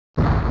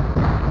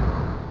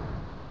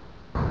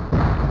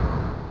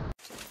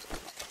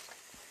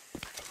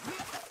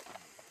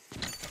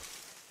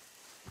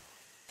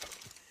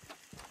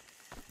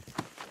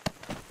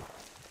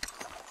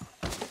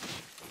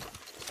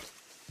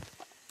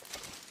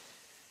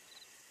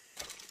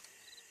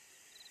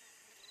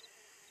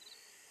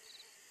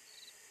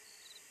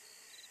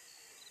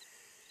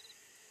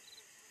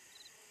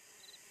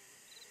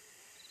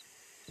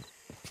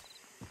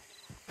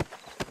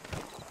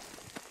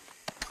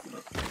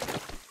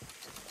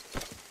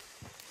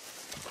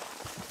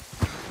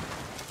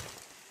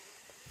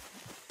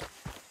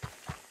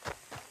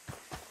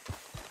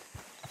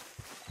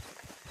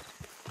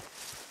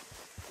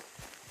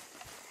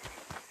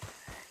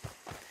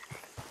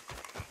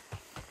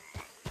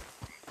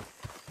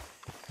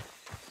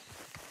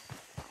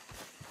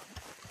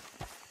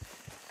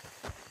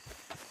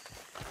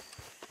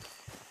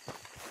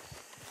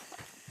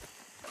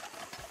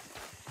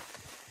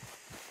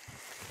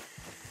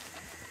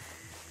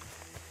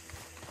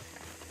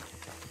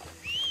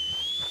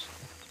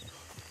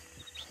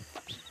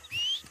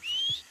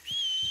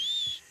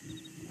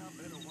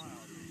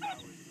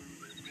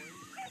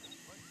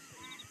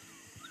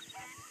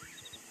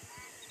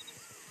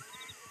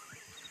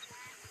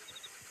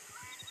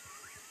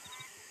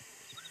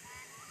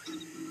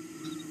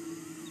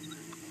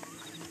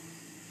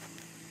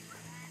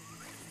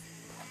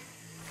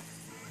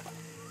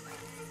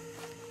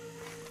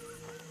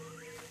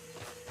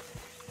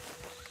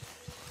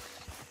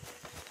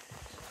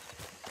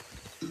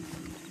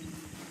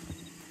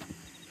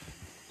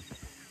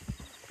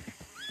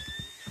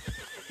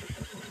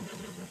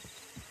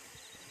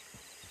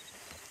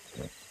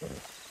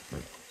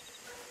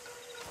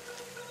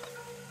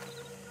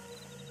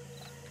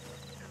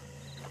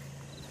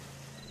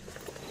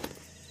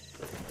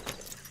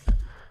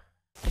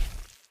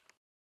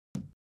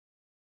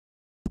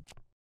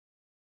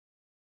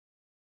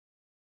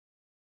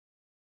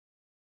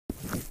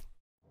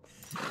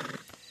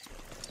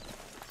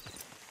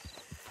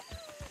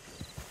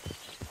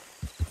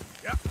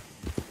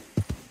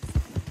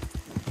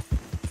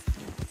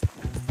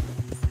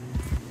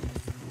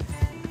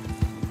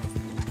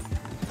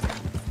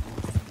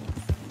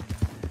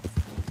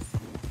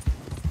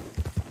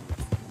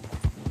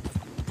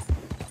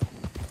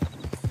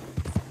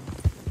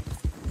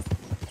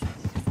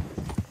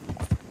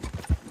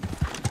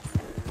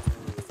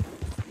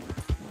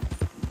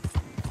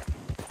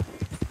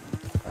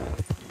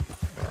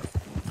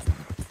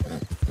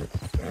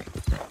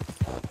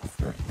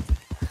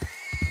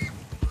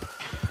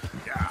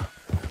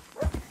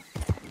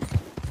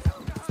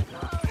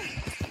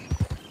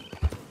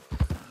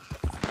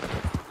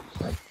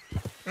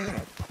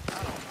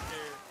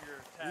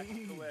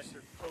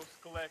Collector,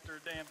 post-collector,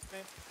 damn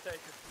census taker.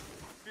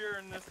 If you're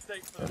in this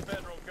state for the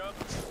federal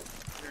government,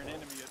 you're an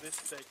enemy of this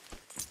state.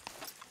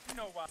 You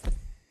know why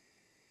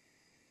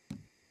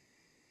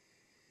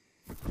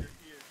you're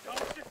here,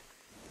 don't you?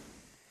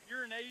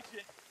 You're an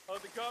agent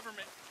of the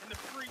government in the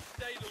free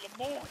state of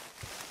Lemoyne.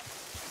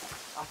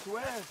 I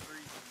swear,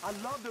 I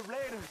love the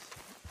Raiders.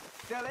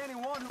 Tell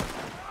anyone who...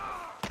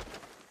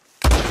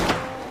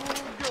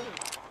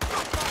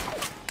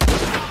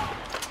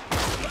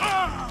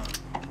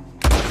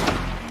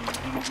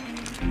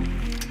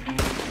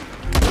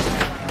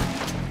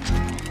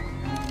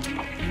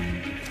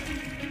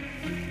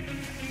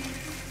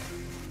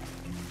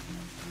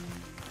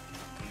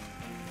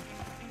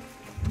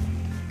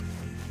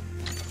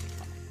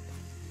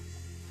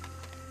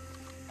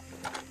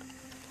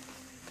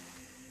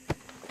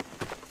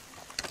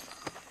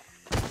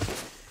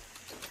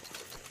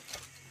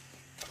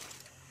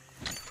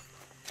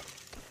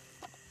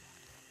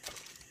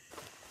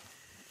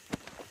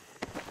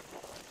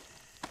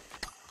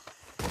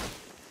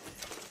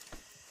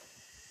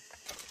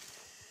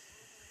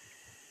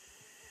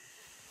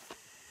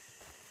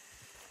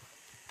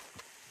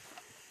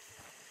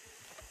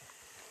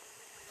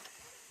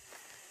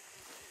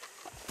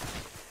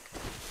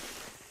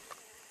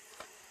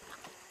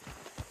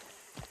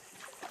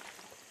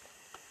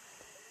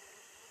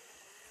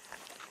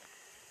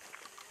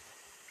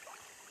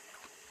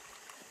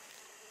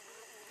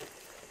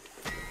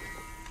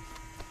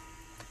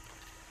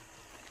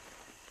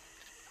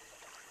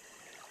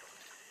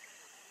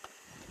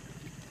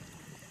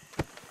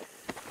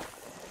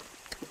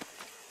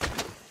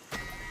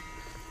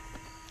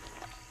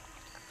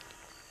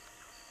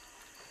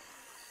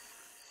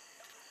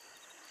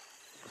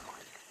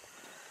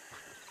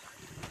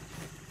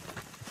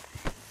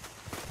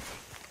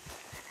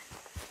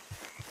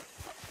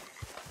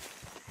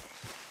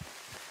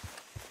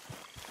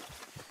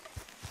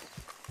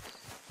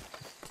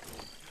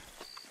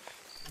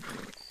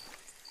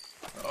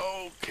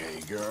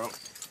 Okay, girl.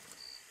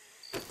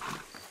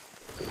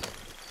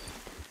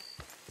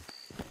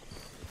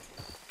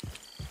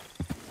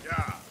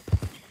 Yeah.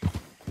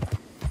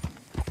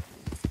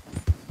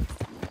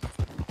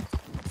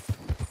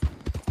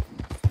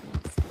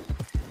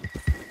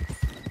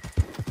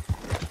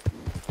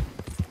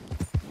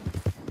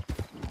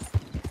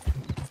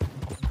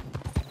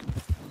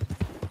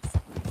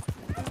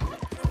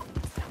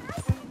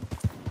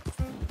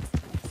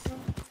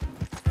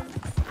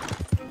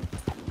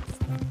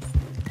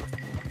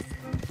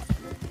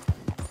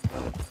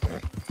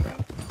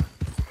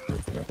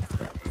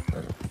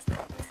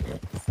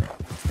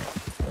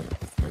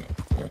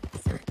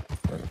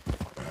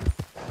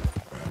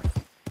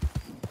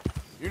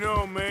 You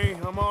know me,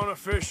 I'm on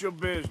official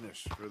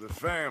business for the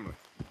family.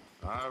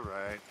 All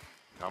right,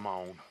 come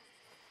on.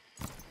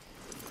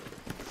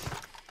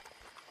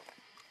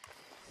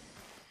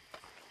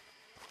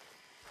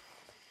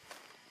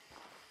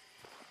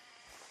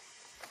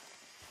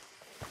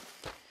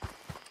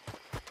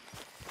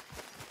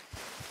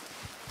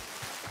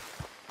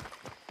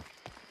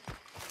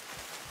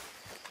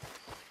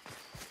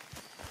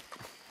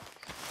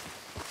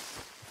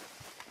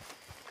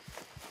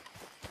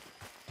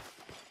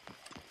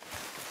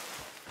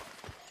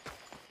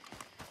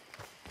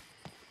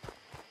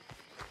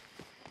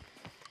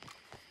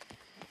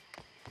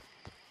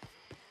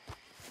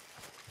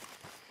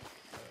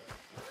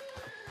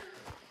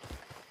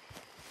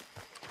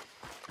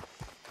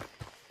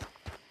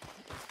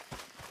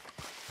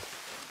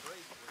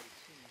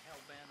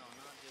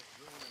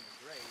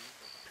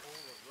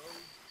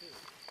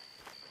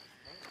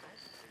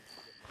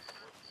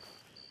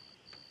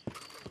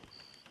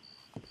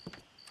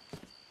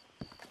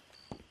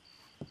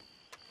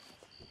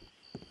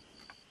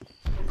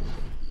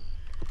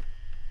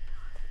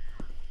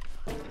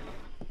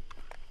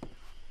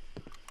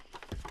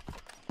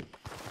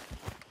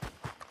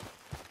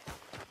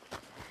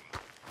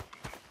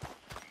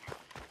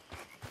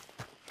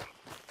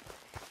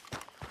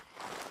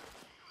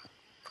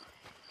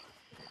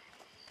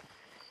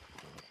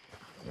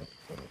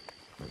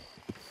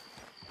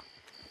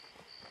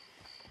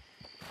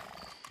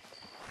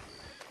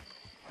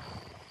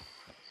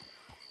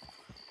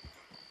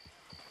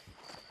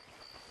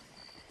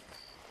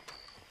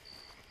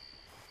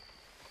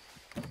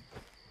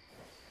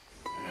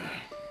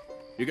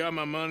 You got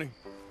my money?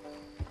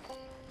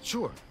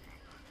 Sure.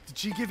 Did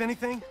she give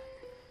anything?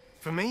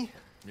 For me?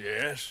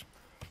 Yes.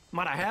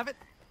 Might I have it?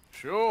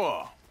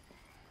 Sure.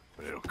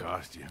 But it'll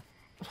cost you.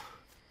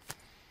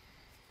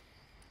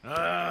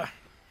 I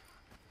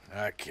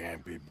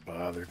can't be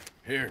bothered.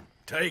 Here,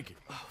 take it.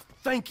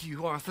 Thank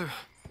you, Arthur.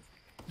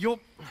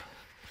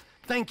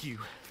 Thank you.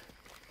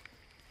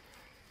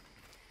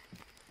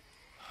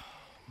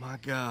 My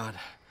God.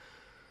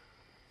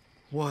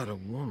 What a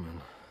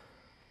woman.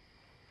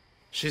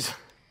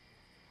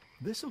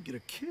 This'll get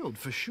her killed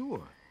for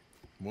sure.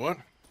 What?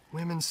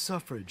 Women's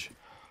suffrage.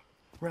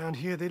 Around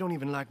here, they don't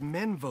even like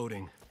men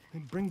voting.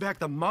 They'd bring back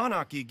the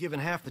monarchy given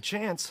half the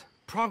chance.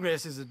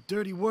 Progress is a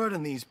dirty word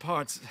in these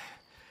parts.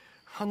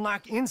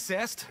 Unlike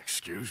incest.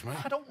 Excuse me?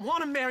 I don't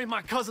want to marry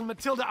my cousin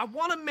Matilda. I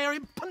want to marry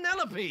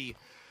Penelope.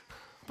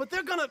 But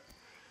they'll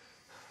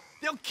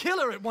kill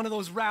her at one of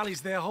those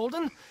rallies they're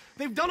holding.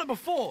 They've done it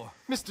before.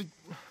 Mister,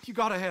 you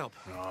gotta help.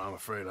 No, I'm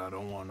afraid I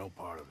don't want no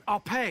part of it.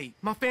 I'll pay.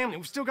 My family,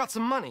 we've still got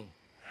some money.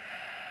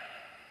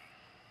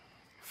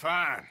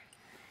 Fine.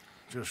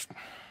 Just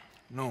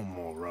no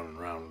more running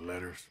around with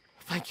letters.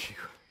 Thank you.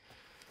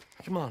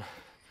 Come on.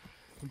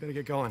 We better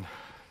get going.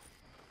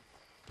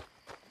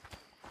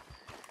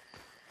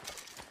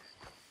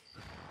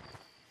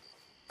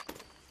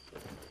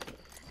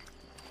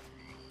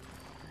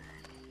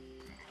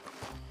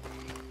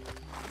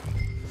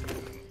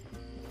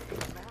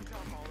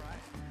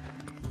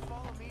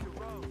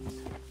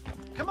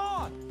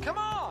 Come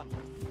on!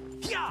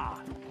 Yeah!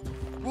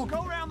 We'll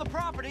go around the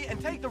property and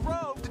take the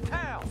road to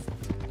town.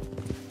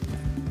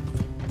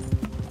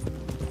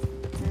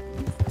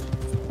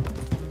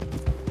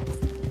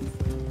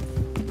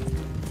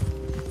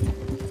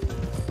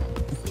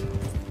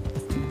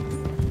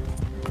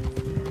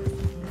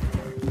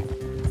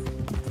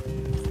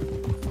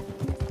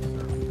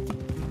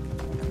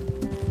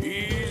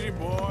 Easy,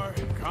 boy.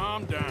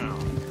 Calm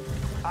down.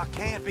 I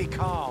can't be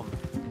calm.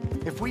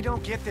 If we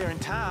don't get there in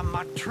time,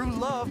 my true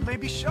love may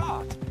be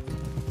shot.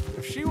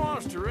 If she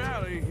wants to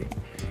rally,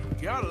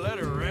 you gotta let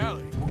her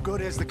rally. Well,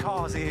 good as the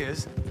cause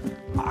is,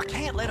 I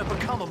can't let her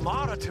become a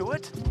martyr to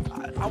it.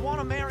 I want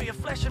to marry a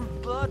flesh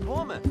and blood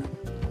woman,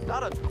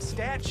 not a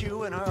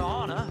statue in her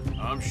honor.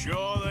 I'm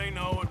sure they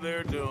know what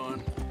they're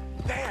doing.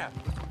 There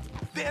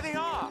they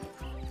are.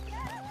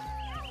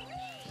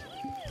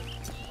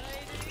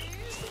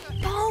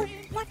 Bo,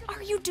 what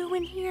are you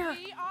doing here?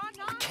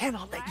 I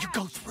cannot let you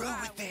go through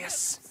with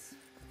this.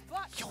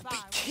 You'll be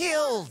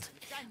killed.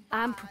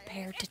 I'm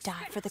prepared to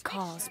die for the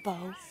cause,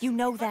 Bo. You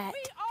know that.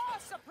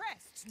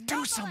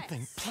 Do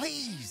something,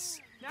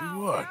 please. Do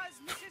what?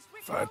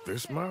 Fight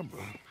this mob?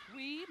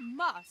 We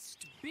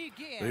must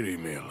begin. They'd eat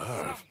me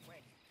alive.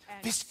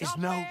 This is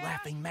no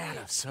laughing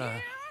matter,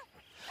 sir.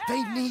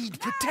 They need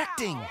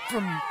protecting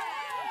from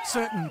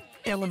certain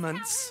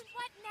elements.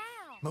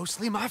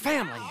 Mostly my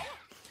family.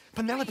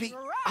 Penelope,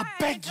 I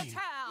beg you.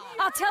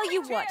 I'll tell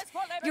you what.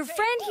 Your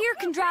friend here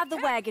can drive the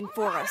wagon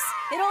for us.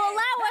 It'll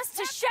allow us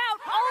to shout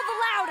all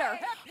the louder.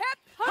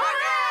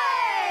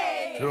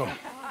 Hooray! Sure.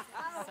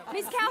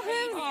 Miss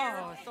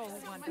Calhoun.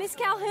 Miss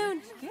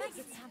Calhoun.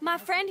 My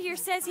friend here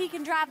says he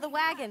can drive the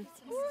wagon.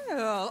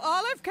 Well,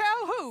 Olive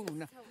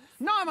Calhoun.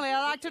 Normally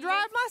I like to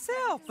drive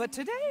myself, but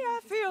today I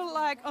feel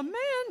like a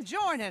man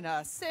joining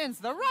us sends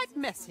the right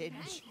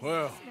message.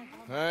 Well,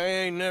 I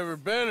ain't never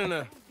been in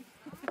a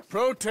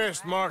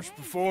protest march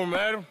before,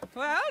 madam.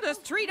 Well,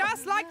 just treat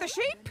us like the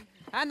sheep,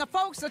 and the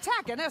folks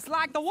attacking us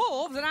like the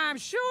wolves, and I'm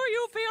sure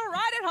you'll feel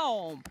right at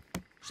home.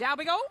 Shall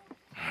we go?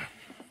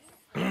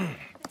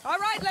 All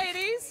right,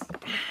 ladies.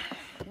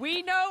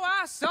 We know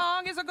our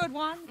song is a good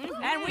one,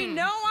 and we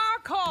know our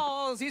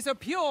cause is a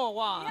pure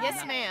one.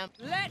 Yes, ma'am.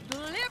 Let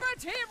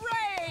liberty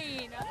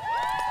reign!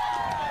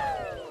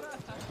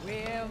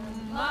 We're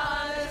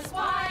mothers,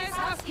 wives,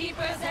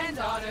 housekeepers, and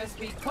daughters.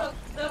 We cook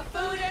the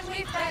food and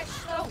we fetch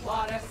the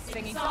water,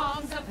 singing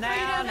songs of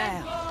freedom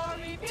and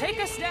glory.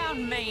 Take us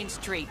down Main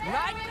Street,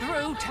 right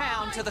through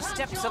town to the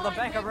steps of the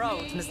Bank of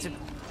Rhodes, Mr.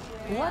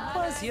 What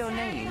was your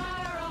name?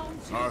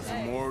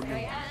 Arthur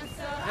Morgan.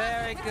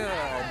 Very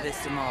good,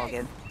 Mr.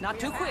 Morgan. Not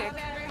too quick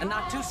and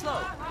not too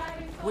slow.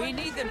 We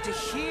need them to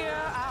hear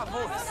our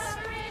voice.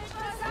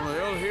 Well,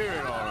 they'll hear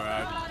it all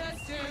right.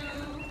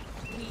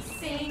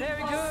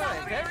 Very good,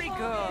 very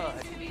good.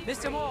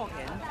 Mr.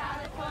 Morgan,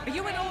 are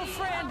you an old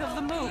friend of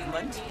the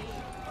movement?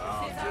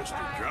 I'm just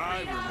a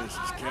driver,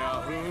 Mrs.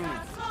 Calhoun,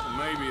 and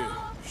maybe a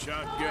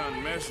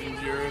shotgun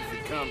messenger if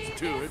it comes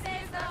to it.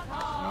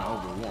 I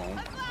hope it won't.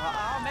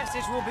 Our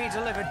message will be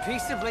delivered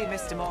peaceably,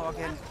 Mr.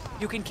 Morgan.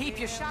 You can keep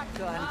your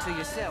shotgun to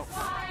yourself.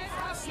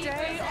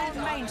 Stay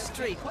on Main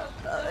Street.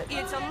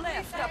 It's a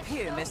left up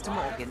here, Mr.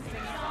 Morgan.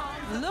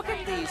 Look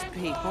at these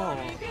people.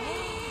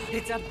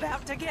 It's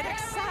about to get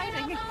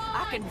exciting.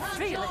 I can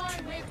feel it.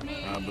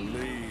 I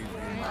believe you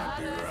might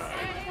be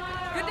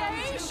right. Good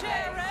day,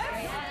 Sheriff.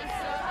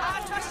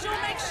 I trust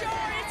you'll make sure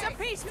it's a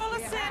peaceful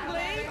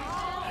assembly.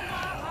 Oh,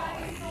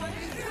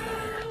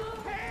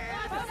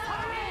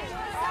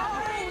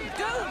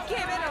 do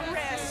give it a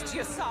rest,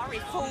 you sorry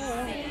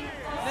fool.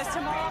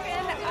 Mr.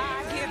 Morgan, I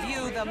give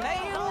you the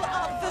male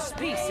of the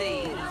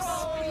species.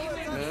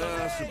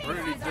 That's a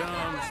pretty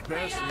dumb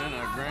specimen, I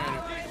grant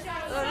it.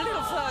 A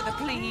little further,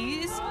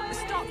 please.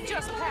 Stop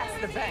just past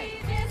the bank.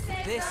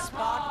 This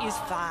spot is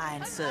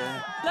fine,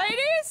 sir.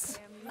 Ladies,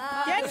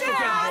 get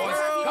down!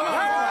 Come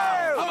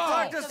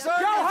on! Go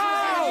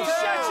home!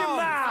 Shut your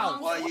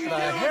mouth! What you doing? The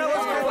hell is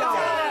going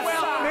on?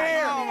 Well,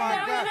 here! Oh, my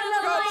God.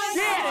 Go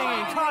shit!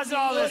 And cause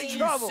all this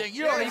trouble.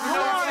 You don't even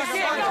know what to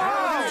get. Go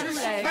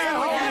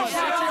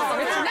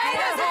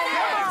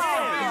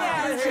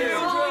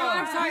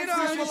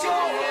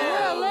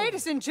Well,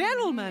 ladies and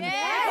gentlemen,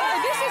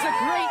 this is a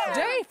great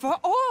day for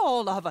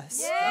all of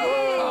us.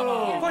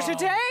 For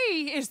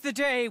today is the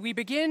day we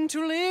begin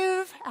to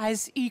live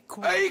as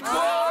equals.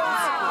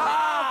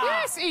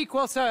 Yes,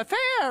 equal, sir.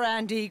 Fair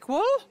and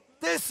equal.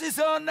 This is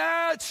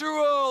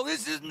unnatural!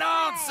 This is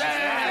nonsense!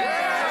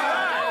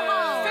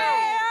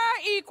 Fair,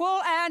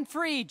 equal, and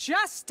free,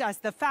 just as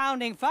the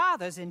Founding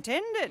Fathers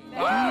intended.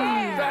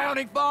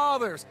 Founding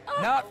fathers,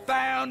 not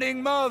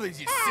founding mothers,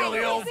 you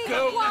silly old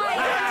goat!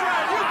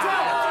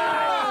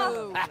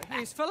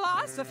 His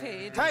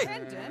philosophy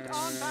dependent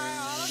on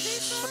biology.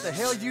 What the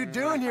hell you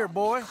doing here,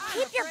 boy?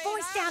 Keep your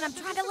voice down. I'm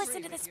trying to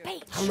listen to the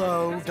speech.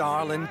 Hello,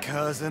 darling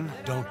cousin.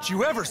 Don't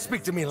you ever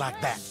speak to me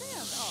like that.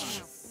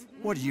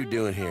 What are you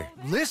doing here?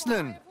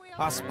 Listening,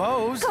 I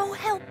suppose. Go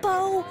help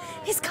Bo.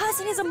 His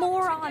cousin is a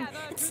moron.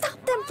 And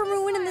stop them from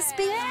ruining the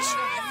speech.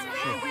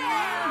 You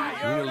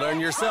need to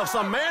learn yourself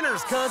some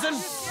manners, cousin.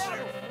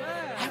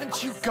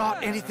 Haven't you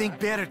got anything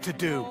better to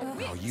do?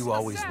 Oh, you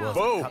always was.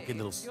 Bo, a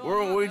little...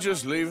 weren't we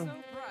just leaving?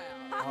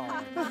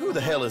 Who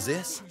the hell is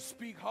this?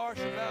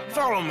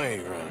 Follow me,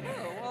 Ronnie.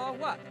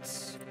 What?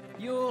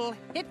 You'll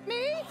hit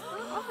me?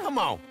 Come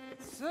on.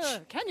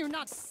 Sir, can you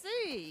not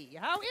see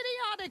how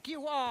idiotic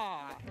you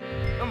are?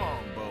 Come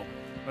on, Bo.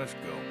 Let's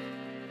go.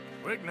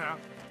 Quick now.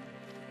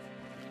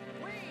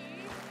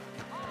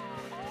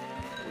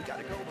 We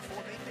gotta go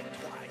before they think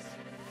twice.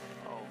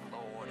 Oh,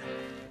 Lord.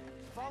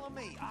 Follow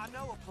me. I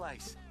know a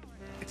place.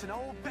 It's an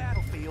old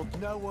battlefield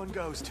no one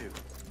goes to.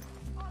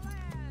 A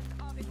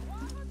land of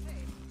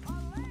equality, a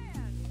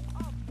land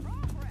of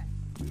progress.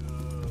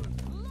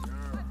 Look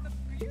at the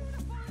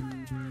beautiful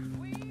land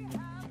we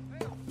have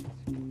built.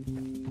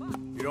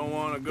 You don't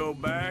want to go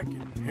back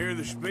and hear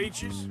the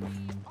speeches?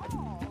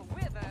 All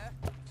wither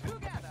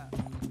together.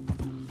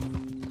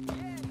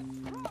 Yes,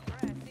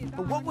 progress is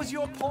But what was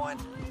your point?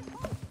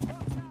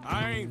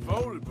 I ain't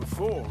voted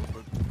before,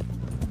 but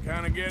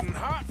kind of getting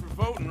hot for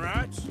voting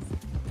rights.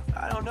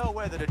 I don't know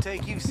whether to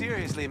take you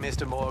seriously,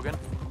 Mr. Morgan.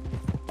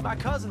 My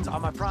cousins are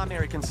my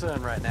primary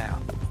concern right now.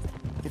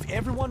 If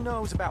everyone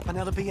knows about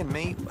Penelope and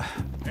me...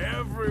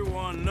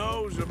 Everyone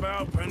knows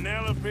about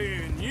Penelope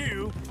and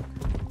you.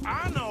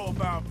 I know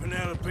about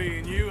Penelope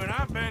and you, and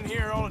I've been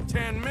here all of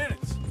 10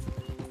 minutes.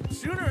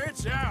 Sooner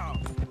it's out,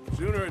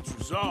 sooner it's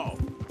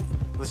resolved.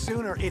 The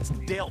sooner it's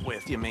dealt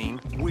with, you mean,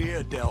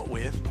 we're dealt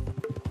with.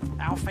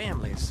 Our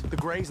families, the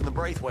Grays and the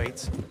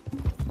Braithwaites,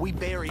 we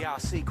bury our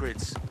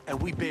secrets,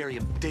 and we bury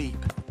them deep.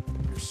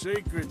 Your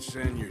secrets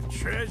and your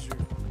treasure.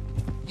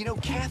 You know,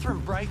 Catherine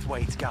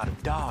Braithwaite's got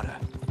a daughter.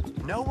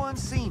 No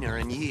one's seen her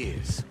in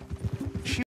years.